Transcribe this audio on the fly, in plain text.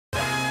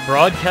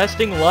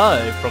Broadcasting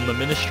live from the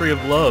Ministry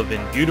of Love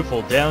in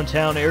beautiful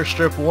downtown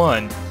Airstrip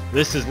 1,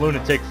 this is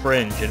Lunatic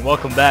Fringe, and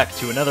welcome back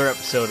to another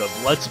episode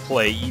of Let's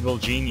Play Evil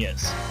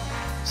Genius.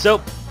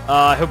 So,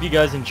 I hope you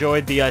guys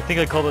enjoyed the, I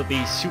think I called it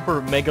the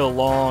super mega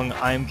long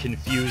I'm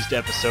confused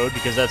episode,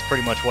 because that's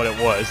pretty much what it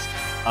was.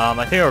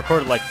 I think I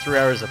recorded like 3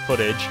 hours of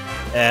footage,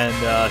 and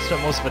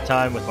spent most of the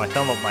time with my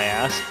thumb up my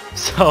ass,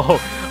 so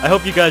I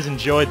hope you guys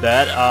enjoyed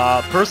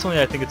that. Personally,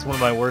 I think it's one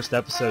of my worst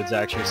episodes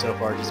actually so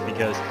far, just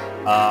because,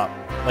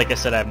 like I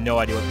said, I have no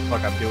idea what the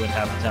fuck I'm doing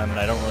half the time, and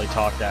I don't really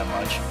talk that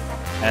much.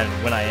 And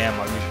when I am,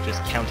 I'm usually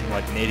just counting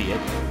like an idiot.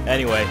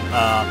 Anyway,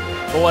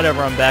 but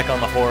whatever, I'm back on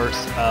the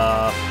horse.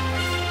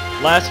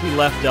 Last we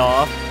left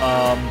off,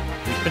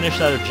 we finished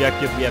that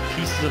objective, we have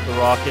pieces of the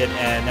rocket,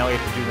 and now we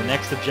have to do the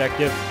next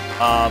objective.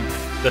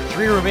 The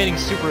 3 remaining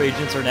super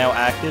agents are now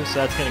active,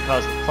 so that's going to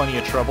cause plenty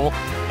of trouble,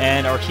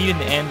 and our heat in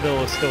the anvil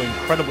is still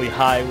incredibly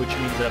high, which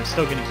means that I'm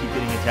still going to keep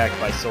getting attacked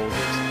by soldiers.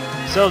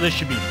 So this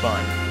should be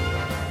fun.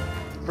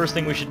 First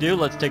thing we should do,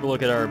 let's take a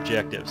look at our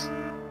objectives.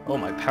 Oh,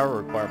 my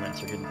power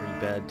requirements are getting pretty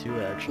bad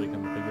too, actually,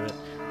 come to think of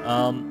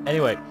it.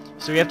 Anyway,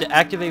 so we have to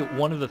activate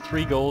one of the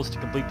 3 goals to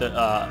complete the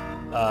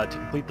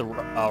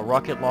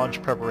rocket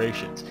launch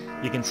preparations.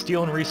 You can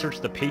steal and research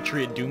the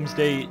Patriot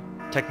Doomsday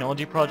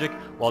Technology Project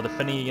while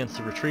defending against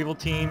the retrieval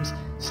teams,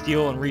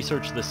 steal and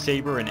research the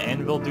Saber and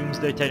Anvil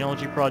Doomsday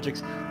Technology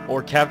Projects,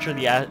 or capture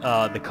the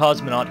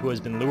cosmonaut who has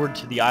been lured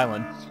to the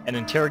island and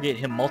interrogate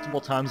him multiple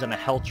times on a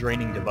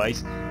health-draining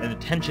device, an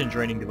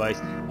attention-draining device,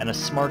 and a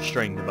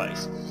smart-straying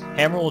device.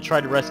 Hammer will try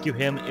to rescue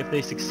him. If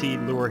they succeed,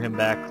 lure him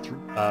back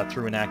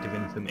through an act of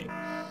infamy.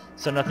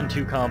 So nothing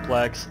too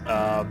complex.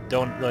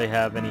 Don't really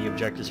have any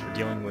objectives for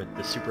dealing with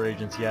the super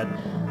agents yet.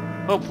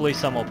 Hopefully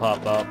some will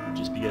pop up,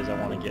 just because I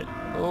want to get...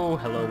 Oh,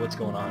 hello, what's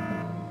going on?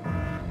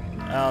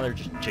 Oh, they're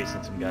just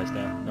chasing some guys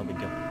down. No big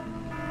deal.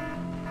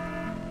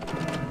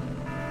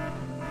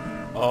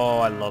 Oh,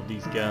 I love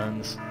these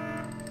guns.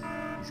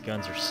 These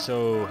guns are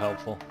so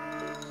helpful.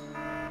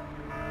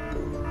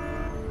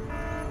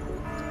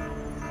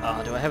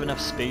 Do I have enough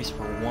space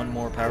for one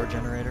more power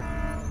generator?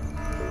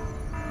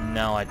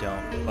 No, I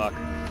don't. Fuck.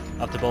 I'll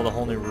have to build a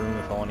whole new room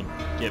if I want to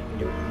get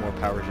more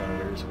power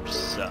generators, which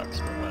sucks,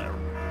 but whatever.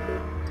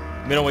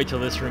 I'm gonna wait till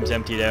this room's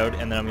emptied out,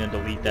 and then I'm gonna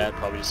delete that,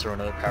 probably just throw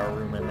another power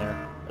room in there.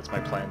 That's my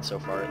plan so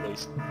far, at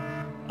least.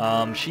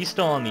 She's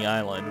still on the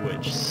island,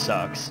 which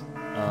sucks.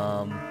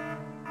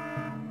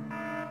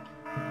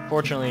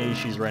 Fortunately,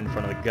 she's right in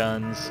front of the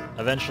guns.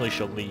 Eventually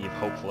she'll leave,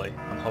 hopefully.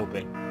 I'm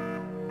hoping.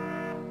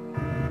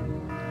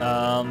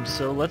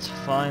 So let's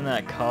find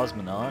that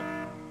cosmonaut.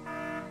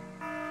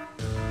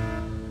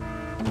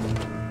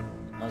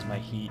 How's my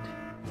heat?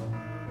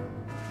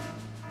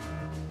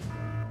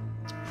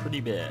 It's pretty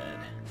bad.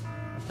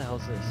 What the hell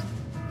is this?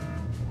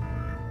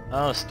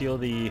 Oh, steal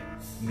the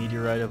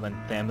meteorite of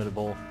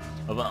unfathomable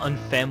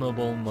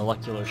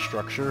molecular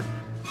structure.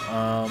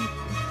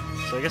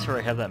 So I guess I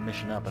already have that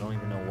mission up. I don't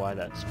even know why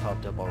that's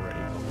popped up already,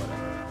 but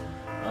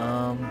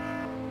whatever.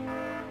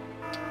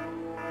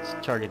 Let's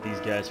target these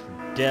guys for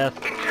death.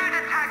 This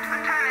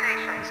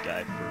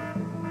guy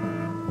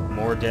for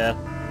more death.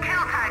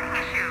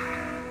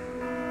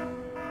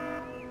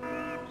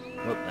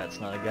 Whoop, that's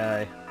not a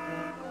guy.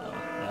 Oh,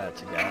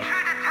 that's a guy.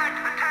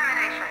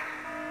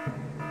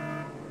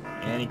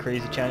 Any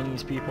crazy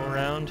Chinese people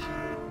around?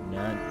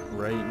 Not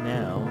right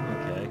now.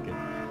 Okay, good.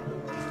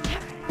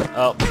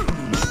 Oh.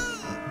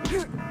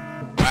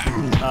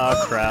 Oh,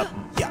 crap.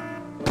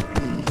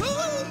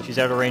 She's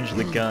out of range of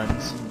the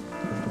guns.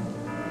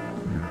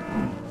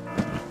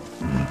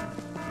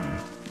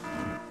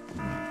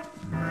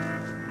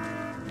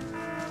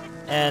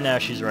 And now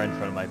she's right in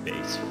front of my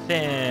base.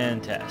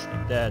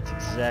 Fantastic. That's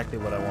exactly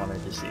what I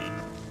wanted to see.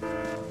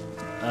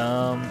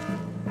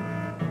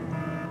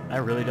 I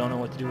really don't know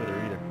what to do with her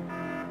either.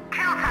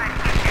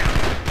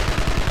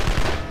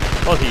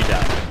 Both of you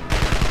die.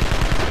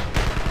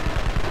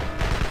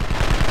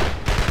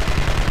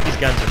 These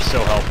guns are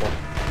so helpful.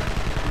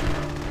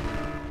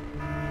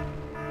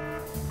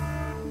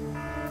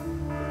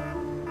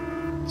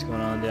 What's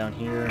going on down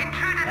here?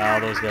 Oh,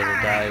 those guys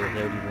will die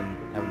without even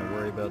having to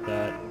worry about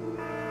that.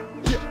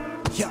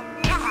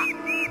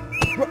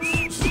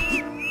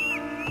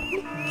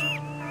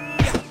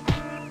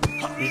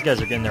 These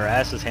guys are getting their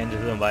asses handed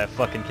to them by a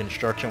fucking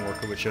construction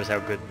worker, which shows how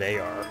good they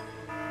are.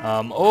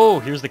 Oh,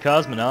 here's the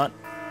cosmonaut.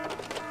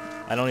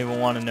 I don't even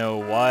want to know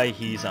why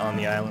he's on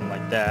the island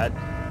like that.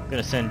 I'm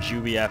gonna send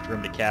Juby after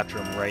him to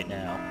capture him right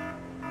now.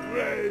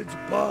 Rage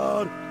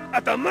bar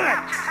at the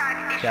max!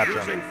 Capture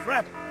him. Using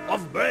threat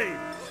of brain.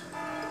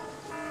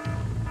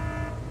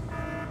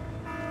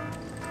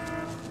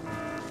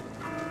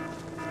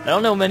 I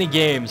don't know many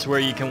games where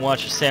you can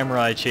watch a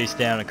samurai chase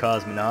down a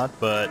cosmonaut,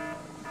 but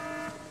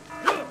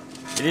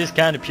it is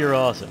kind of pure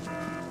awesome.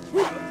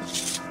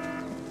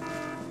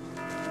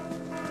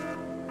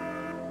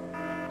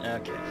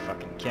 Okay,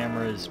 fucking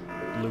camera is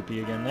loopy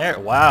again there.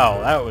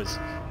 Wow,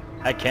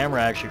 that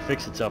camera actually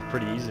fixed itself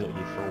pretty easily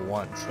for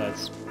once.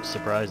 That's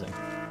surprising.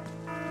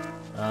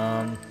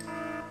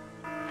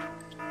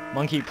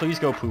 Monkey, please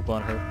go poop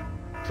on her.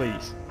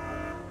 Please.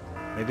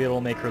 Maybe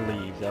it'll make her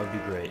leave. That would be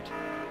great.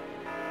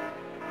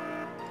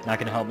 Not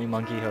gonna help me,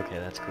 monkey? Okay,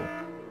 that's cool.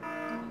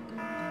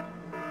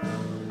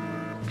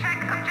 Check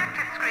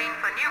objective screen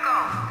for new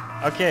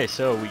goals. Okay,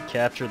 so we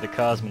captured the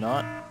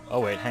cosmonaut. Oh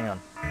wait, hang on.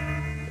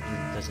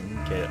 It doesn't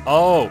indicate it.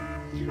 Oh!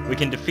 We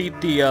can defeat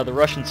the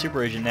Russian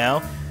super agent now.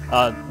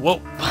 Whoa!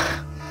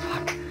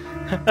 Fuck.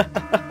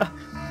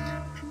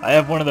 I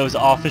have one of those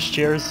office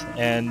chairs,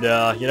 and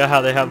you know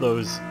how they have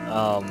those,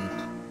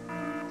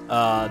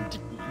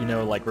 you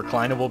know, like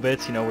reclinable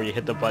bits, you know, where you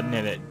hit the button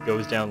and it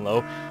goes down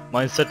low.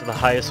 Mine's set to the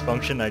highest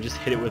function. I just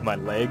hit it with my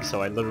leg,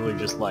 so I literally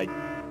just like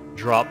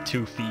dropped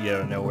 2 feet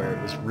out of nowhere.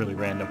 It was really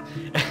random.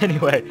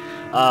 Anyway,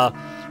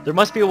 there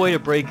must be a way to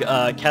break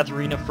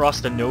Katerina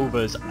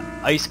Frostanova's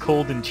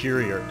ice-cold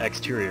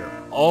exterior.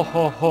 Oh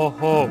ho ho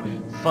ho!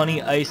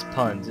 Funny ice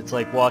puns. It's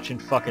like watching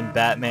fucking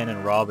Batman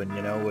and Robin,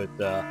 you know, with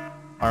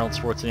Arnold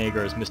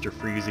Schwarzenegger as Mr.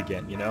 Freeze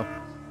again, you know?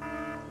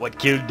 What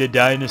killed the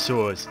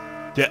dinosaurs?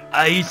 The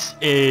Ice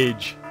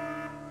Age!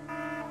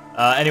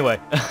 Anyway,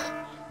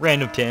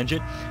 random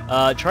tangent.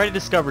 Try to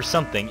discover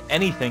something,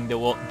 anything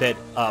that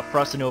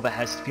Frostanova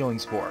has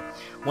feelings for.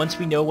 Once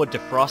we know what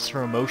defrosts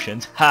her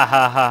emotions, ha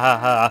ha ha ha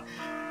ha,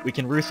 we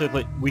can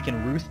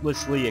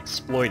ruthlessly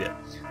exploit it.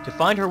 To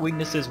find her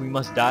weaknesses, we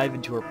must dive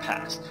into her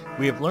past.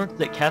 We have learned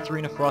that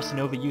Katerina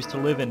Frostanova used to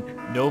live in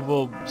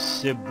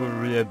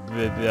Novosibirsk,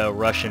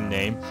 Russian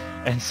name,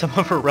 and some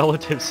of her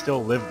relatives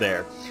still live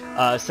there.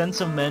 Send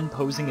some men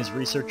posing as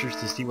researchers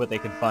to see what they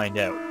can find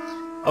out.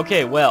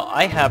 Okay, well,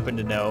 I happen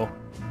to know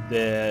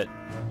that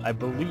I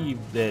believe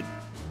that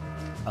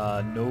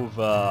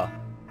Nova,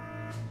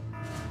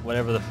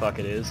 whatever the fuck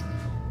it is,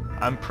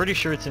 I'm pretty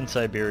sure it's in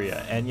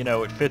Siberia, and you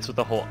know, it fits with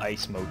the whole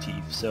ice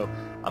motif. So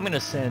I'm gonna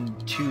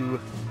send 2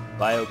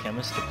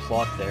 biochemists to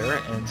plot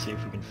there and see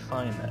if we can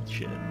find that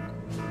shit.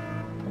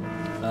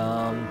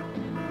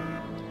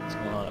 What's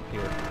going on up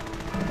here?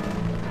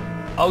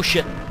 Oh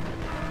shit!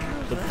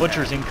 The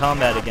butcher's in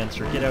combat against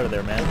her. Get out of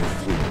there, man.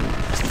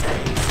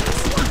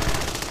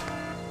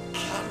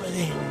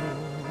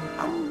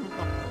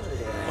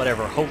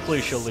 Whatever,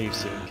 hopefully she'll leave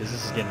soon, because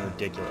this is getting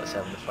ridiculous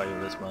having to fight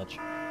her this much.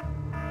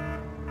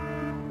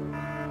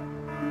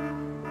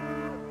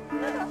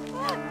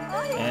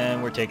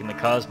 And we're taking the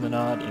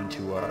cosmonaut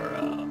into our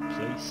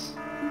place.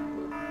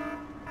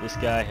 This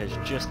guy has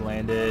just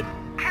landed.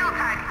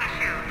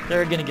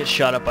 They're gonna get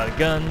shot up by the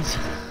guns.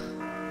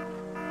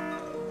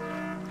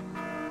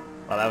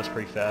 Wow, that was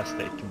pretty fast.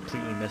 They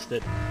completely missed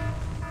it.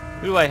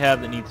 Who do I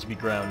have that needs to be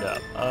ground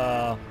up?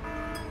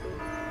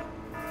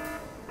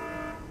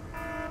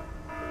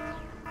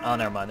 Oh,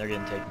 never mind. They're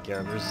getting taken care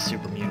of. There's a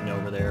super mutant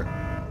over there.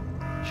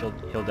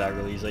 He'll die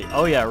really easily.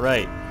 Oh yeah,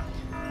 right.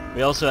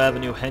 We also have a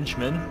new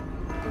henchman.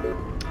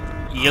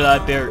 Eli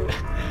Barrett.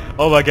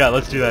 Oh my god,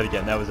 let's do that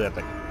again. That was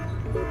epic.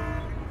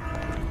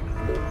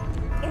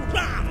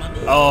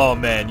 Oh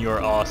man, you are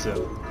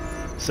awesome.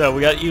 So we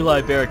got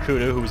Eli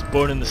Barracuda, who was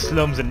born in the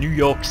slums of New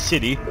York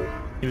City.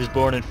 He was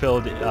born in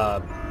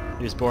Philadelphia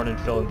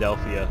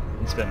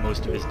and spent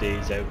most of his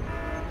days out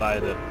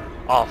by the...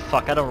 Oh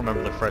fuck, I don't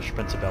remember the Fresh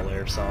Prince of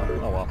Bel-Air song.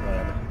 Oh well,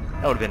 whatever.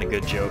 That would have been a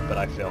good joke, but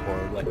I fail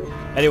horribly.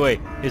 Anyway,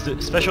 his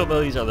special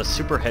abilities are the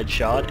super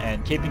headshot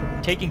and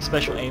taking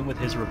special aim with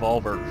his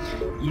revolver.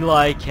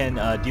 Eli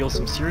can deal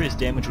some serious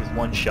damage with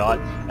one shot.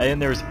 And then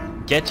there's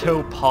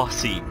Ghetto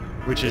Posse,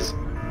 which is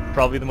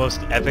probably the most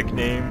epic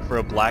name for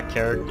a black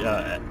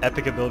character,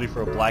 epic ability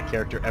for a black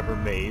character ever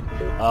made.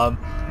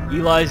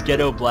 Eli's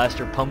Ghetto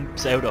Blaster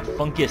pumps out a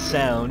funky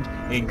sound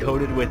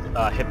encoded with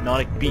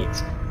hypnotic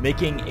beats,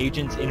 making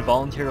agents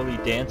involuntarily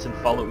dance and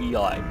follow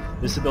Eli.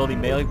 This ability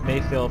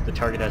may fail if the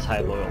target has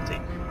high loyalty.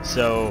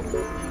 So,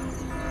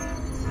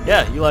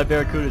 yeah, Eli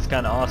Barracuda is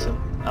kind of awesome.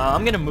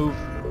 I'm going to move,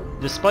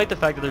 despite the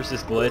fact that there's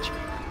this glitch,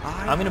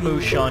 I'm going to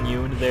move Sean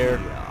Yu into there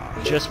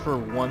just for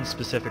one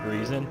specific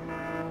reason.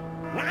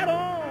 Right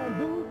on,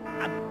 boo.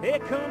 Here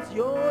comes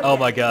your... Oh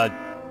my god.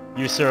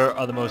 You, sir,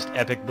 are the most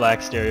epic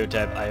black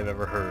stereotype I have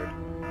ever heard.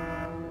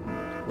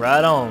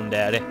 Right on,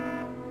 daddy.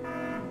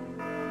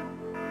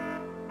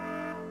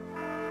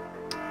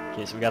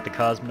 Okay, so we got the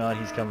cosmonaut.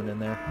 He's coming in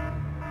there.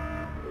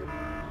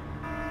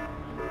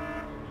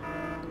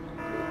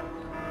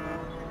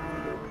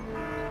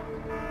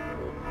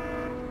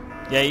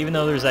 Yeah, even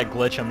though there's that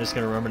glitch, I'm just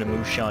going to remember to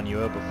move Sean Yu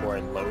up before I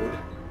load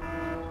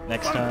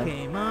next time.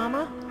 Okay,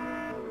 mama.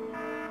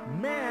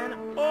 Man,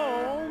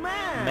 oh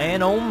man.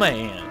 Man, oh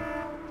man.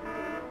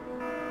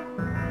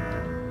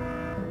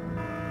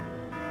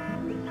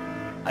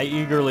 I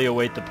eagerly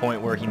await the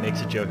point where he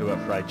makes a joke about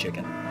fried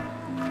chicken.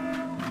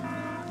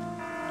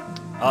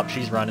 Oh,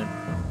 she's running.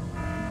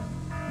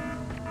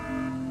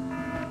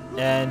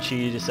 And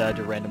she decided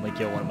to randomly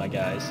kill one of my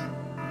guys.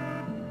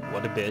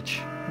 What a bitch.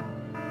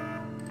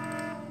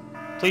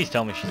 Please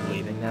tell me she's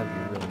leaving. That would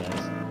be really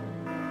nice.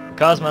 The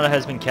cosmonaut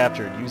has been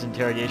captured. Use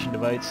interrogation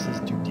devices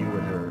to deal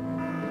with her.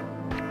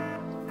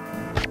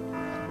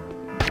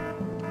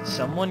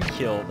 Someone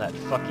kill that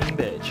fucking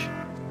bitch.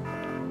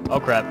 Oh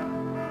crap.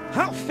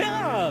 How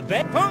far,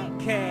 big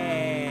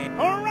funky?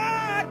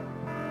 Alright!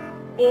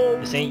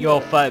 This ain't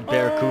your fight,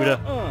 Barracuda.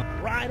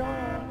 Right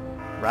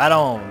on. Right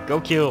on.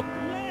 Go kill.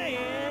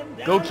 Laying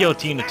Go down kill the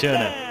Tina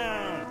Turner.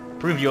 smackdown.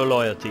 Prove your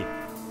loyalty.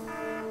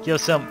 Kill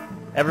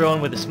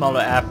everyone with a smaller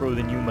afro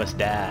than you must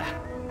die.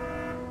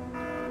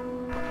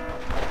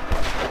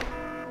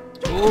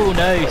 Ooh,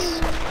 nice.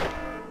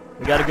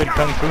 We got a good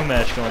kung fu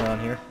match going on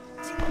here.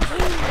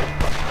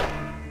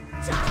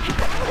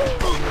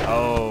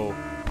 Oh.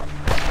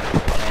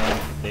 And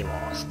they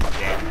lost.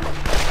 Damn.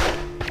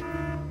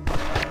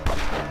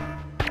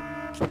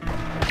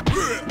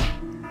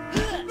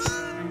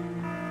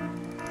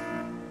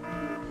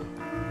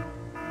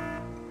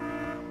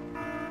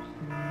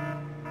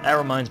 That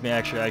reminds me,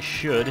 actually, I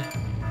should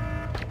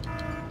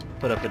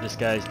put up a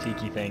disguised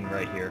tiki thing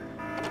right here.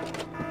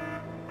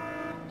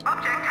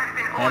 Object has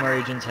been Hammer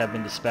ordered. agents have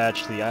been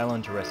dispatched to the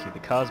island to rescue the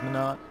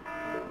cosmonaut.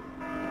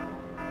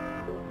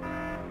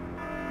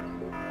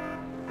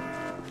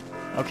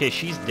 Okay,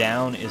 she's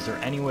down. Is there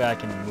any way I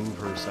can move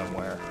her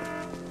somewhere?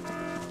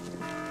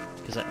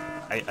 Because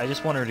I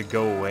just want her to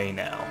go away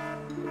now.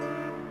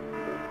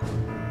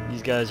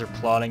 These guys are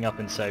plotting up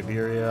in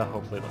Siberia.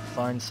 Hopefully they'll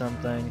find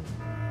something.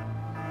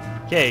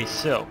 Okay,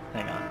 so,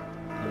 hang on.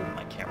 Let me get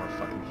my camera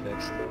fucking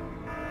fixed.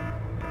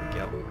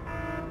 There we go.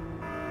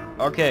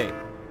 Okay,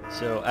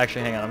 so,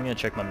 actually, hang on. I'm gonna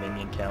check my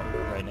minion count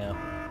right now.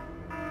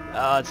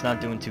 It's not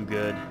doing too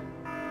good.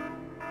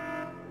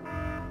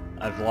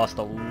 I've lost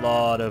a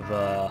lot of,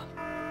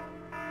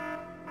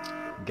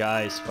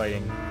 guys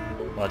fighting,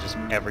 well, just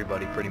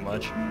everybody, pretty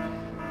much.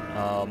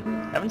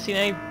 Haven't seen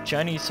any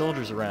Chinese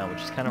soldiers around,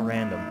 which is kind of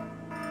random.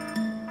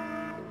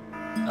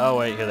 Oh,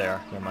 wait, here they are.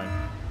 Never mind.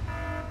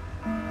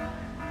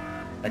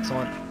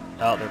 Excellent.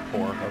 Oh, they're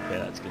poor. Okay,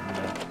 that's good to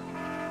know.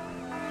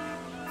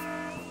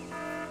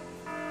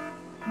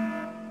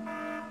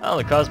 Oh,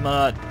 the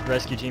cosmonaut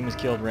rescue team was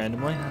killed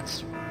randomly.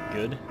 That's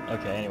good.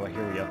 Okay, anyway,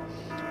 here we go.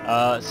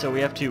 So we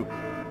have to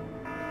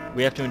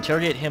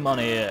interrogate him on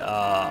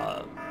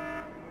a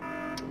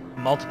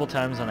multiple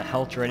times on a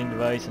health draining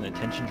device, an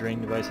attention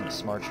draining device, and a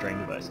smart draining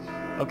device.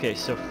 Okay,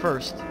 so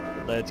first,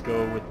 let's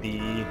go with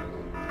the.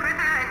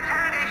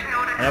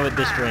 I know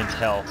this drains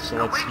health, so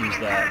let's use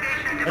that.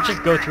 Let's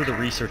just go through the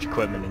research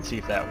equipment and see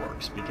if that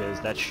works, because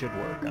that should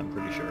work, I'm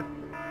pretty sure.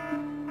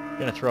 I'm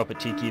gonna throw up a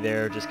tiki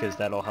there, just because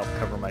that'll help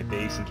cover my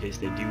base in case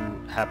they do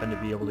happen to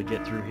be able to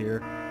get through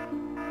here.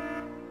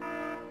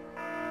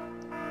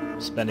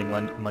 Spending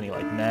money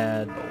like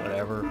mad, but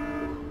whatever.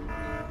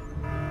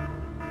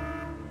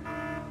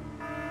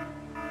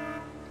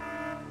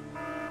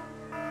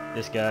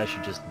 This guy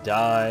should just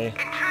die.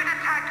 Intruder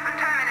tagged for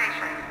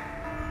termination.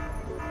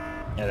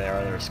 Yeah, they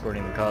are. They're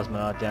escorting the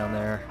cosmonaut down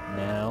there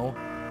now.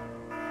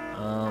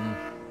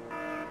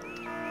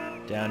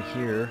 Down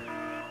here,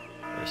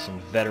 there's some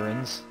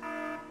veterans.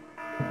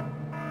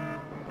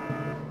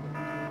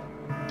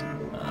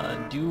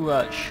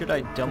 Should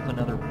I dump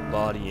another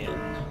body in?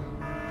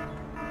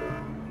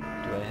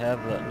 Do I have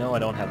no, I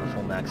don't have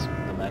the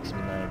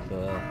maximum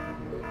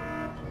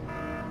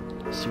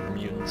of super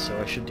mutants, so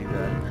I should do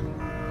that.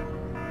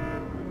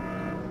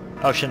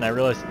 Oh, shouldn't I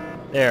realize?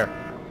 There.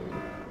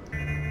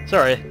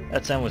 Sorry,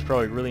 that sound was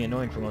probably really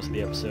annoying for most of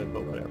the episode,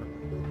 but whatever.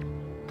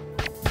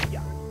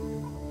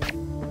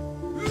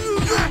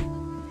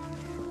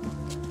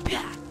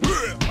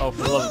 Oh,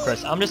 for the love of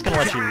Christ, I'm just gonna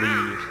let you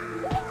leave.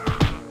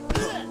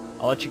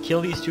 I'll let you kill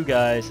these two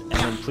guys, and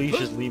then please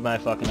just leave my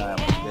fucking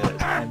island,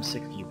 because I'm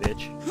sick of you,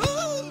 bitch.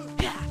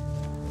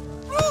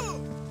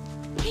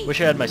 Wish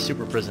I had my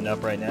super prison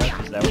up right now,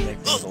 because that would make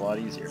things a lot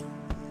easier.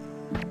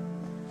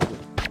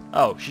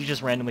 Oh, she's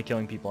just randomly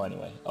killing people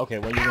anyway. Okay,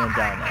 well, you're going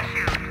down now.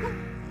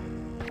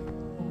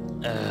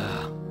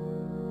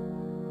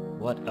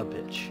 What a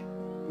bitch.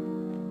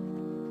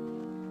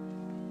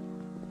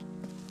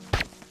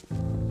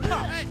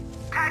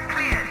 Tag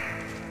cleared.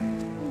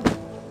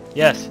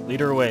 Yes, lead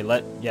her away.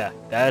 Yeah,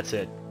 that's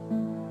it.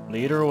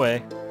 Lead her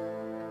away.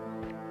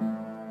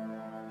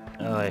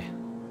 Oy.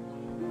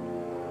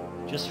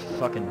 Just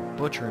fucking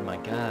butchering my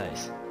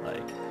guys.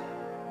 Like,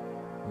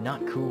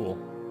 not cool.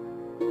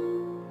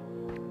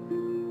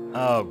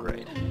 Oh,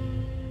 great.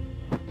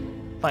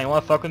 Fine, you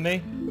wanna fuck with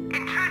me?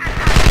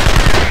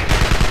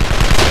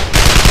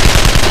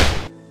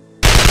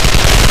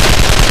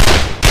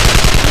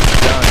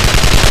 Done.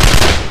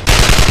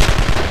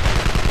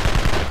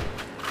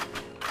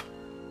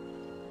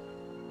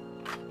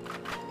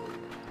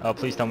 Oh,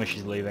 please tell me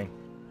she's leaving.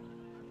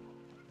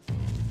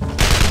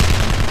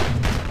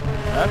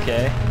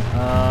 Okay.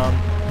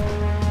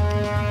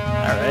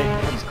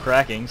 Alright, he's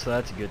cracking, so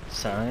that's a good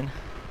sign.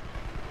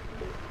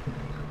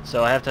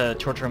 So I have to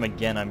torture him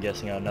again, I'm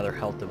guessing, on another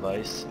health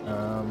device.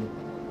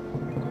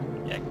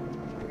 Yeah.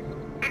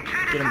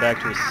 Get him back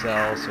to his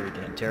cell so we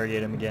can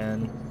interrogate him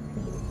again.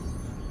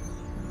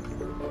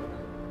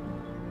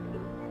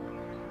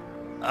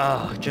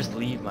 Oh, just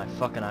leave my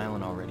fucking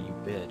island already, you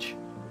bitch.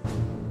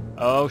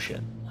 Oh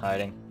shit,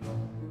 hiding.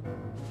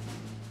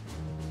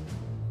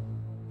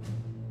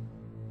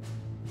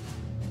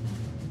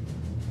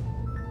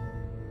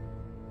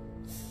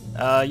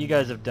 You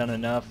guys have done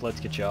enough. Let's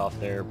get you off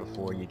there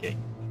before you get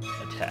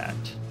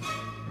attacked.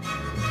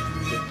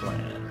 Good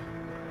plan.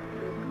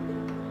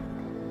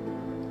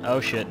 Oh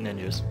shit,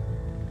 ninjas.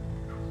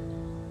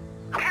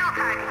 Kill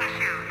tag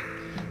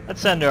issued.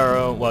 Let's send our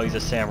own... Well, he's a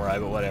samurai,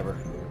 but whatever.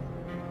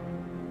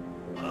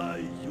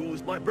 I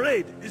use my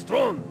blade. It's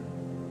drawn.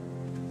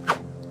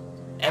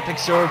 Epic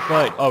sword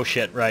fight. Oh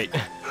shit, right.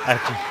 I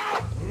have to...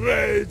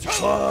 Rage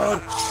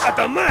bar at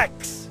the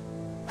max.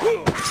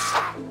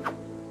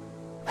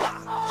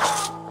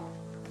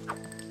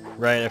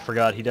 Right, I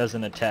forgot. He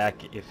doesn't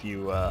attack if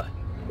you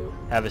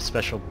have his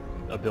special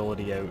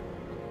ability out.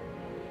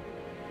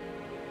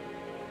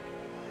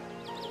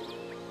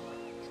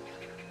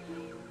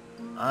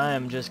 I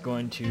am just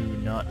going to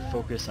not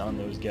focus on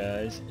those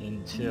guys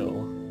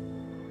until...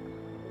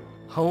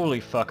 Holy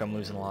fuck, I'm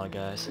losing a lot of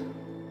guys.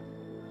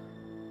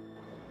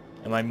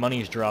 And my money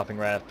is dropping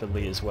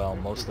rapidly as well,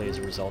 mostly as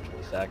a result of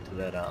the fact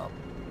that,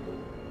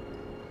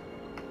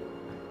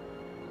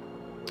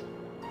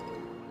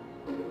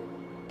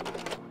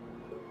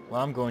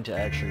 well, I'm going to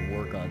actually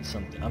work on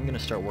something. I'm going to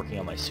start working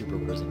on my super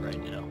prison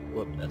right now.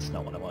 Whoop, that's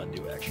not what I want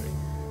to do, actually.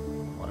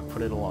 I want to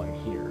put it along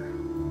here.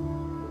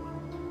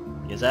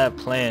 Because I have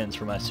plans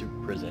for my super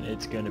prison.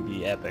 It's going to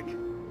be epic.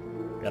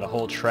 Got a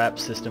whole trap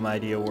system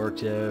idea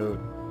worked out.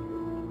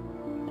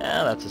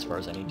 Yeah, that's as far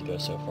as I need to go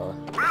so far.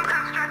 Room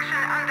construction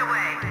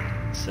underway.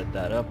 Set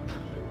that up.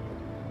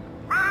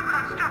 Room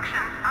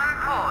construction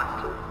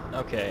unpaused.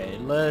 Okay,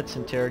 let's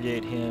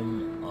interrogate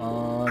him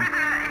on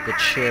the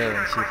chair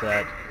and see if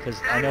that...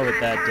 Because I know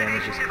that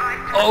damages...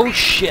 Oh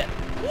shit!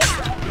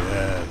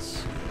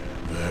 Yes.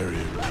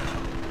 Very well.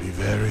 Be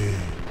very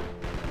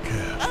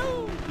careful.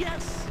 Oh,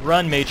 yes!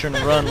 Run, matron,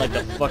 run like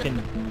the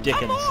fucking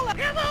Dickens.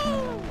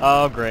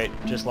 Oh great,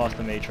 just lost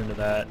the matron to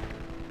that.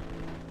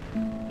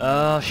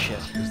 Oh shit.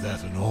 Is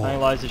that an all? How many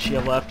lives does she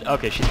have left?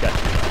 Okay, she's got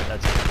 2 left,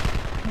 that's it.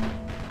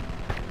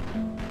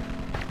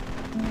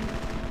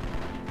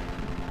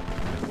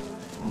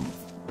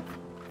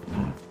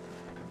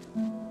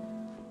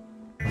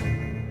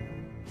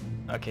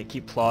 Okay,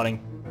 keep plotting.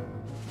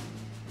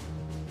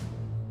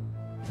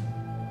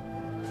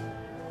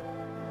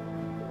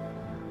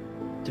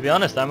 To be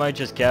honest, I might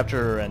just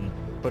capture her and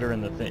put her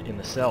in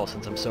the cell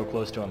since I'm so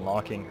close to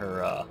unlocking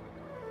her.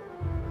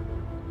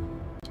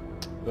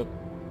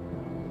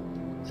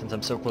 Since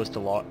I'm so close to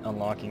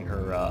unlocking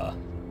her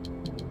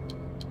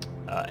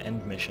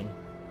end mission.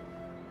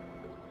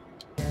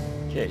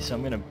 Okay, so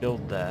I'm gonna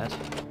build that.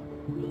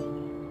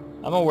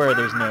 I'm aware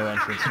there's no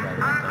entrance to my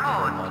room. Thank you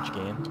very much,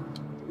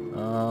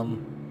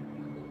 game.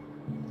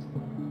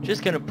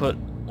 Just gonna put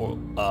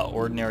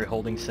ordinary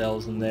holding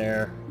cells in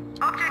there.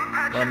 What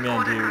I'm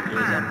gonna do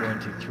is I'm going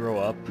to throw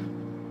up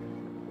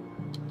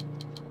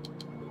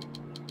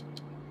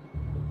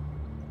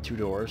 2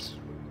 doors.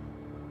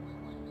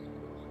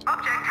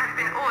 Object has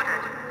been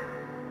ordered.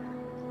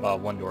 Well,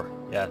 1 door.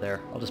 Yeah,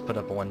 there. I'll just put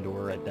up a 1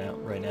 door right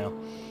now.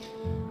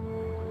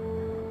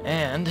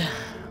 And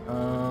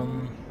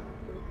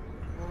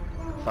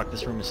fuck,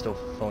 this room is still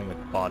filling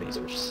with bodies,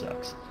 which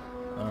sucks.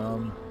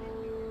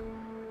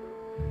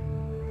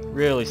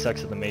 Really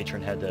sucks that the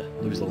matron had to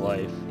lose a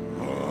life.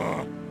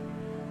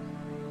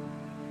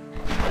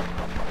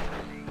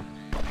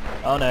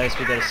 Oh nice,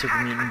 we got a super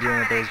mutant dealing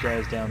with those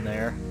guys down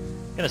there.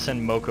 Gonna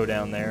send Moko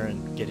down there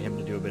and get him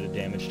to do a bit of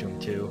damage to him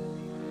too.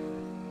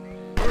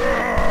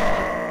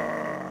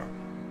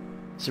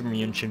 Super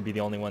mutant shouldn't be the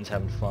only ones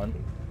having fun.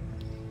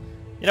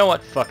 You know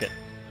what? Fuck it.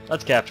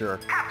 Let's capture her.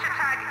 Capture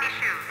tag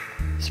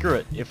issued. Screw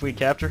it. If we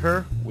capture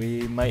her,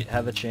 we might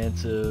have a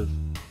chance of...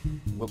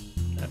 Whoop,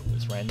 that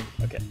was random.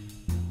 Okay.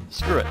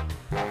 Screw it.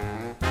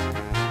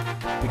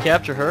 If we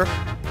capture her,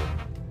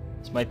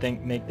 this might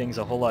make things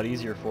a whole lot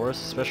easier for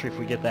us, especially if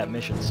we get that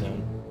mission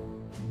soon.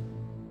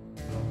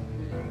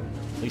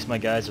 At least my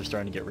guys are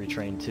starting to get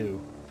retrained too.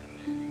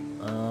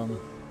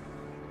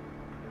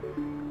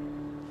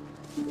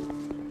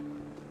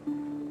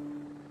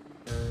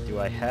 Do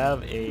I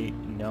have a...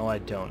 No, I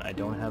don't. I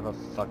don't have a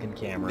fucking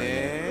camera in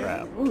there.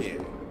 Crap.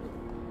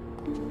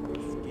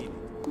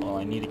 Well,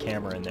 I need a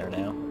camera in there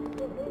now.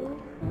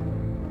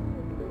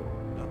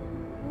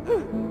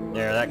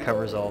 There, that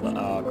covers all the...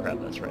 Oh, crap,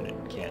 that's right.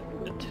 It can't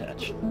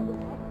attach.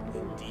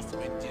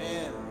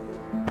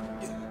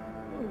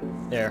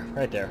 There,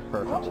 right there.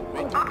 Perfect.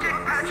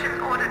 Object purchase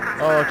order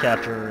confirmed. I'll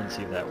capture her and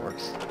see if that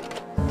works.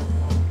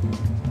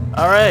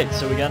 Alright,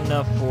 so we got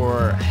enough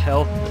for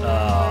health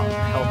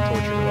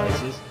torture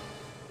devices.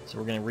 So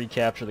we're gonna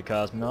recapture the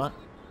cosmonaut.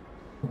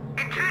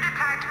 Intruder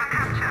tagged for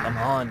capture. Come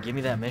on, give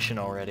me that mission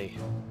already.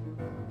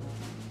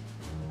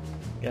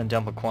 Gonna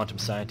dump a quantum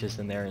scientist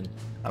in there, and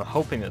I'm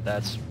hoping that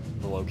that's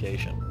the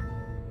location.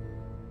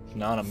 If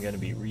not, I'm gonna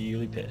be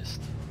really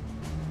pissed.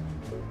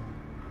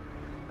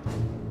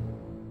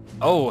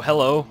 Oh,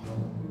 hello.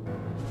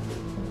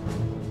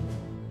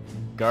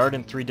 Guard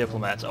and 3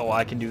 diplomats. Oh,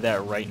 I can do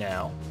that right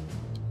now.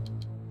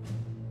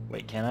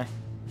 Wait, can I?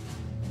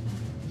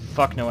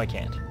 Fuck no, I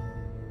can't.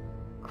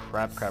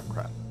 Crap, crap,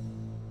 crap.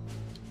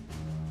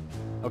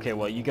 Okay,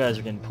 well, you guys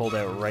are getting pulled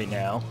out right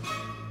now.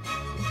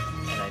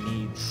 And I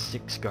need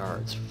 6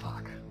 guards.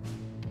 Fuck.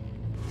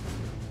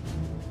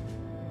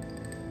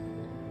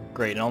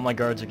 Great, and all my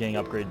guards are getting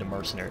upgraded to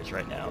mercenaries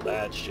right now.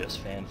 That's just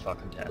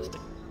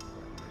fan-fucking-tastic.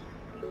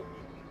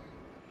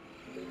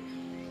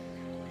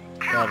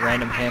 Got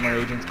random hammer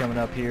agents coming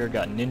up here,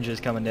 got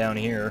ninjas coming down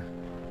here.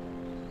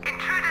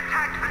 Intruder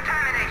tagged for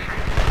termination.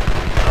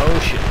 Oh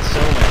shit,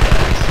 so many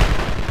guys.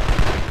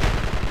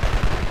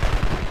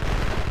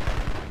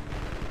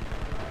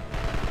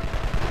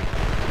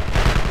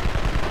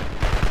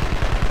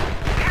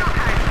 Kill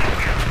tag.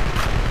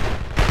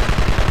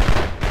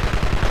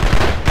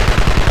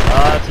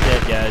 Lots of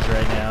dead guys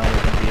right now.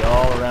 They're gonna be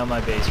all around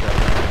my base right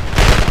now.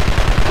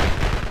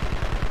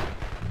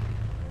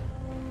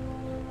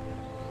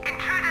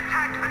 Intruder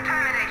tagged for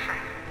termination.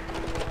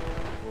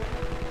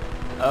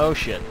 Oh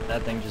shit,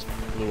 that thing just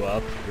blew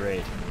up.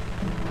 Great.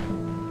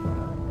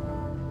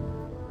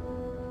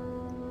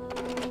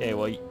 Okay,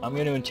 well, I'm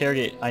going to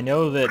interrogate. I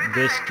know that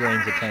this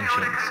drains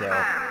attention, so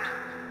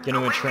I'm going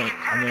to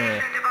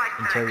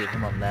interrogate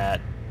him on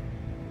that.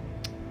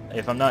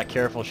 If I'm not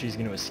careful, she's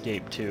going to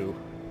escape too.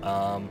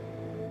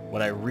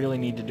 What I really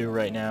need to do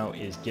right now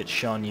is get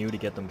Shan Yu to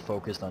get them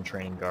focused on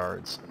training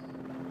guards.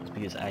 Just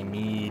because I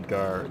need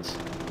guards.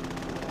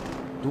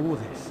 Do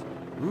this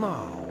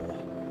now.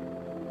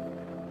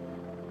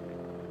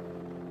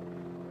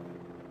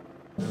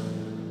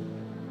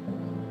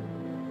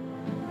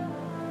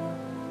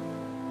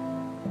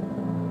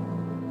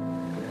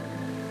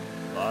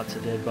 Lots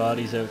of dead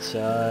bodies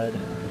outside.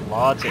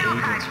 Lots of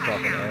agents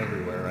fucking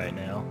everywhere right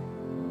now.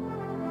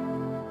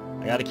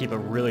 I gotta keep a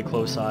really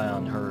close eye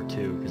on her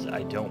too, because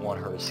I don't want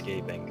her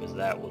escaping, because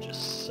that will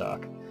just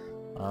suck.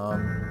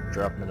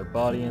 Drop another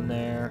body in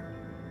there.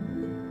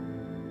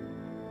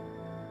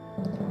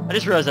 I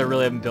just realized I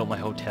really haven't built my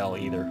hotel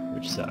either,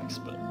 which sucks,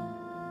 but...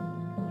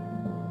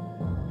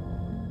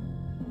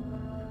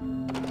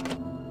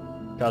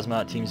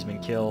 Cosmonaut team's been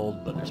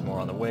killed, but there's more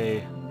on the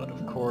way, but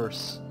of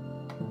course...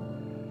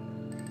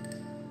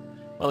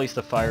 Well, at least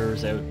the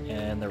fire's out,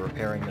 and they're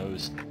repairing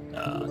those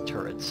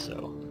turrets,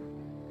 so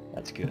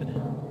that's good.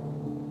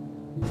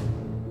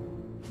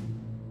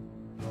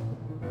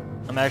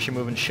 I'm actually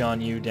moving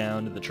Shan Yu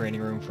down to the training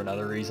room for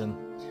another reason.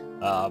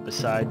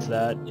 Besides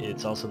that,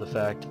 it's also the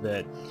fact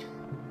that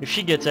if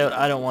she gets out,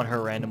 I don't want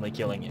her randomly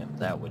killing him.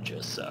 That would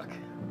just suck.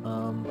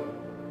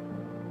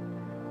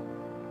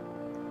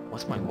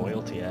 What's my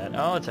loyalty at?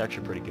 Oh, it's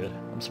actually pretty good.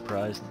 I'm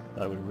surprised.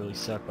 Thought it would really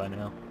suck by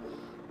now.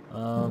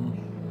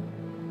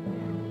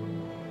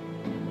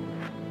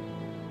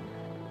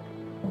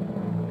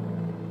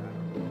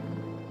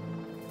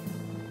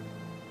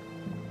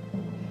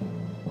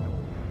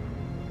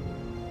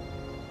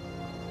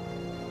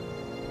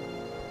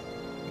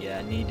 Yeah,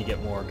 I need to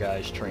get more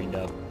guys trained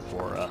up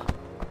for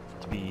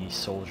to be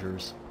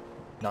soldiers.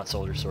 Not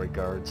soldiers, sorry,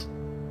 guards.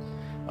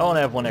 Oh, and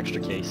I have one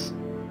extra case.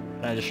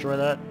 Can I destroy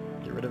that?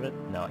 Get rid of it?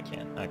 No, I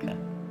can't. Okay.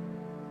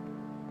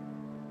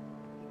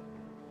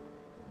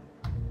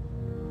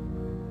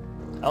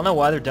 I don't know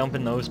why they're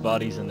dumping those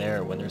bodies in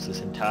there when there's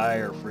this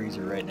entire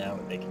freezer right now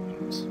that they can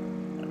use.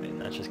 I mean,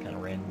 that's just kind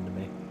of random to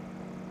me.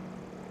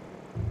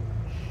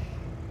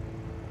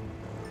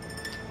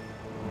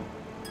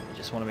 I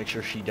just want to make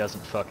sure she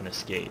doesn't fucking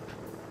escape.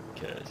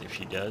 Because if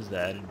she does,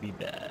 that'd be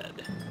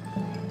bad.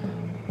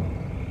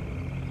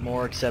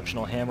 More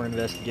exceptional hammer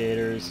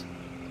investigators.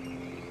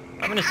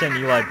 I'm going to send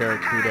Eli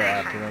Barracuda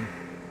after him.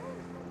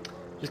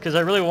 Just because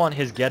I really want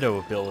his ghetto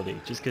ability.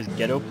 Just because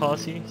ghetto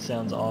posse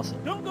sounds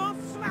awesome. Don't go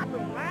slap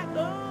him like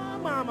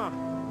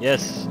mama.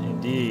 Yes,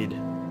 indeed.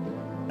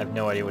 I have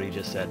no idea what he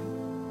just said.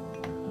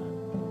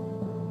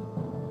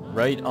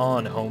 Right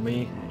on,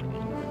 homie.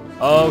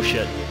 Oh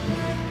shit.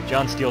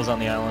 John Steele's on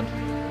the island.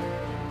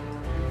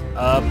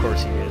 Of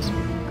course he is.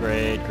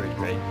 Great, great,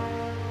 great.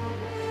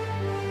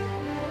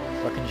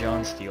 Fucking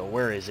John Steele.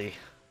 Where is he?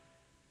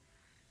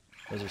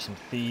 Those are some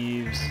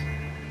thieves.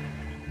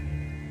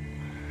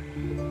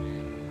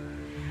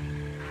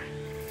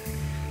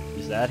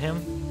 Is that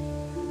him?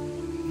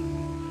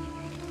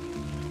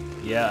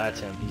 Yeah, that's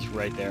him. He's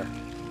right there.